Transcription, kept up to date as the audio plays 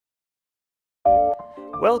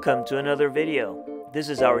Welcome to another video. This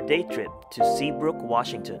is our day trip to Seabrook,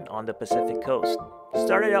 Washington on the Pacific coast.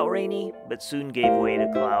 Started out rainy, but soon gave way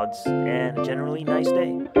to clouds and a generally nice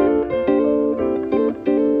day.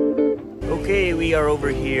 Okay, we are over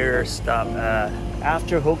here.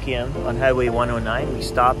 After Hokkien on Highway 109, we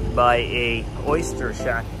stopped by a oyster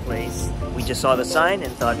shack place. We just saw the sign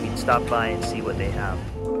and thought we'd stop by and see what they have.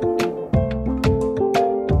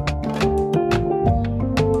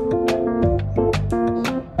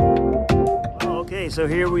 So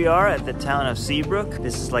here we are at the town of Seabrook.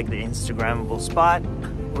 This is like the Instagrammable spot.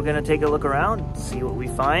 We're gonna take a look around, see what we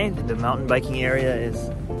find. The mountain biking area is,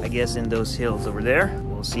 I guess, in those hills over there.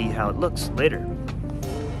 We'll see how it looks later.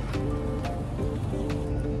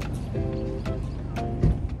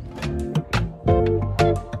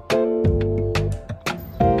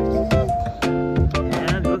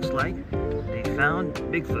 And looks like they found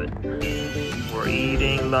Bigfoot. We're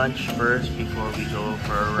eating lunch first before we go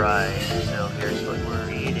for a ride. So here's what we're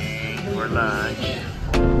eating for lunch.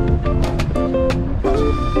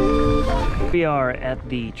 We are at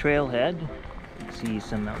the trailhead. You can see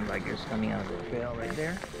some mountain bikers coming out of the trail right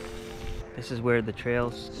there. This is where the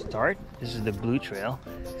trails start. This is the blue trail.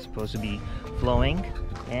 It's supposed to be flowing,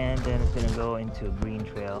 and then it's gonna go into a green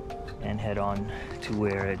trail and head on to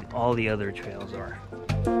where all the other trails are.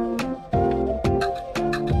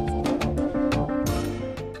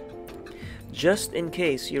 Just in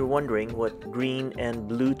case you're wondering what green and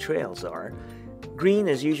blue trails are, green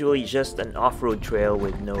is usually just an off-road trail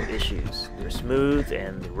with no issues. They're smooth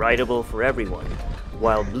and rideable for everyone,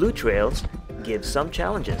 while blue trails give some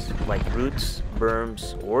challenges like roots,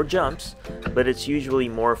 berms, or jumps, but it's usually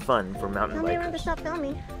more fun for mountain bikers. Tell me when to stop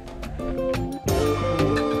filming.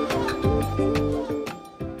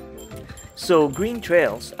 So green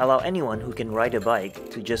trails allow anyone who can ride a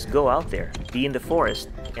bike to just go out there, be in the forest,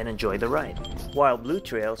 and enjoy the ride. While blue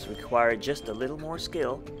trails require just a little more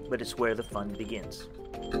skill, but it's where the fun begins.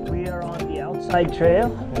 We are on the outside trail,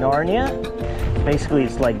 Narnia. Basically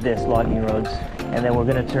it's like this, logging roads, and then we're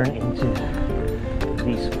going to turn into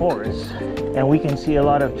these forests. And we can see a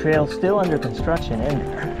lot of trails still under construction in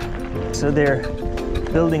there. So they're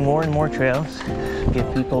building more and more trails,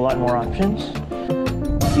 give people a lot more options.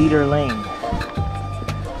 Cedar Lane.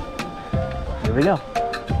 Here we go.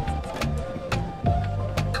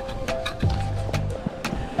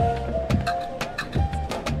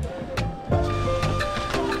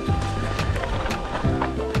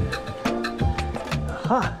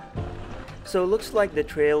 Aha! So it looks like the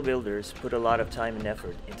trail builders put a lot of time and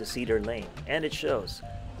effort into Cedar Lane, and it shows.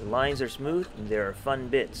 The lines are smooth and there are fun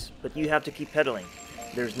bits, but you have to keep pedaling.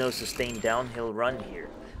 There's no sustained downhill run here,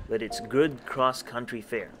 but it's good cross-country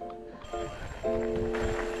fare.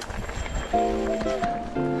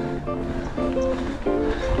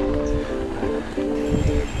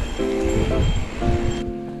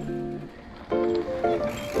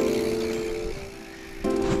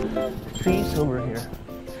 Trees over here.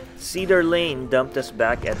 Cedar Lane dumped us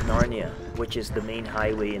back at Narnia, which is the main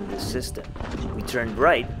highway in this system. We turned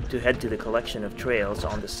right to head to the collection of trails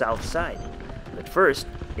on the south side. But first,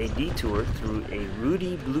 a detour through a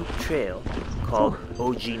rooty blue trail called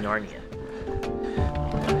OG Narnia.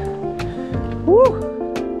 Woo!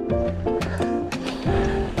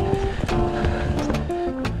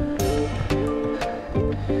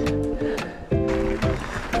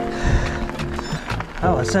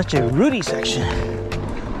 Oh, it's such a rooty section.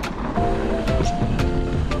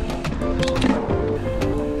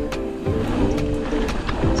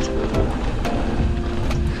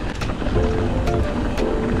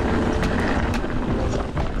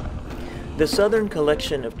 The southern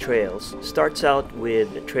collection of trails starts out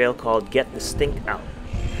with a trail called Get the Stink Out.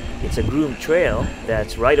 It's a groomed trail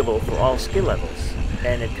that's rideable for all skill levels,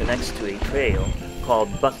 and it connects to a trail called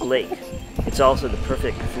Buck Lake. It's also the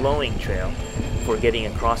perfect flowing trail for getting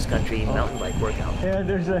a cross-country mountain bike workout. Yeah,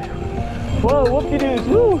 there's a... Whoa, whoop-de-doos!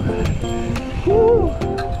 Woo! Woo!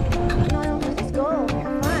 No, let's just go.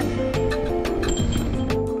 Have fun.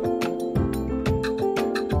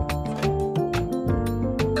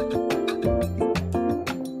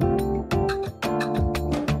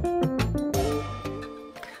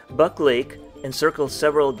 Buck Lake encircles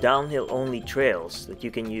several downhill-only trails that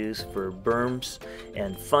you can use for berms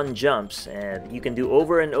and fun jumps, and you can do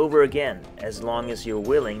over and over again as long as you're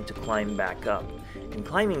willing to climb back up. And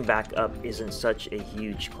climbing back up isn't such a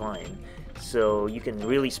huge climb, so you can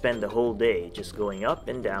really spend the whole day just going up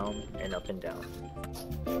and down and up and down.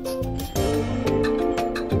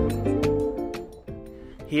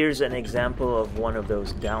 Here's an example of one of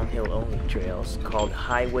those downhill-only trails called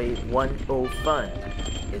Highway 105.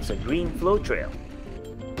 It's a green flow trail.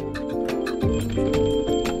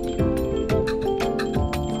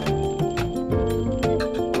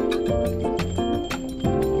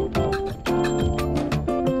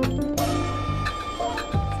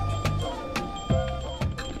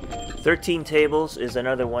 "13 Tables" is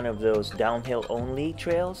another one of those downhill only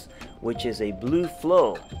trails, which is a blue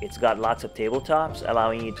flow. It's got lots of tabletops,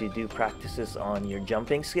 allowing you to do practices on your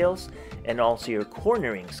jumping skills and also your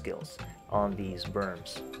cornering skills on these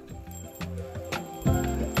berms.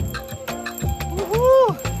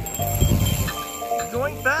 Woohoo!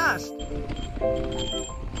 Going fast!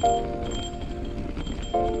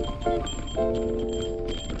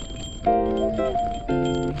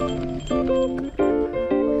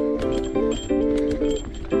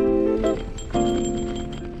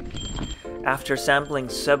 After sampling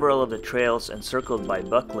several of the trails encircled by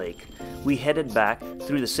Buck Lake, we headed back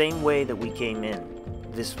through the same way that we came in.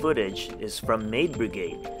 This footage is from Maid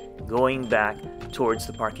Brigade, going back towards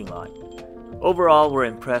the parking lot. Overall, we're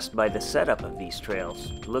impressed by the setup of these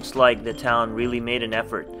trails. Looks like the town really made an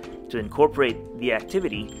effort to incorporate the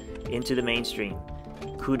activity into the mainstream.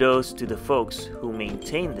 Kudos to the folks who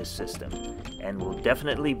maintain this system, and we'll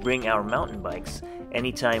definitely bring our mountain bikes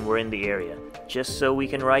anytime we're in the area, just so we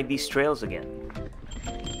can ride these trails again.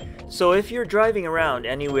 So if you're driving around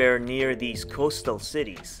anywhere near these coastal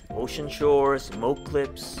cities, Ocean Shores, Moke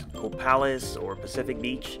Cliffs, Copalis, or Pacific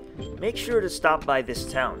Beach, make sure to stop by this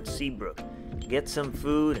town, Seabrook. Get some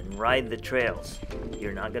food and ride the trails.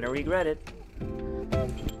 You're not gonna regret it.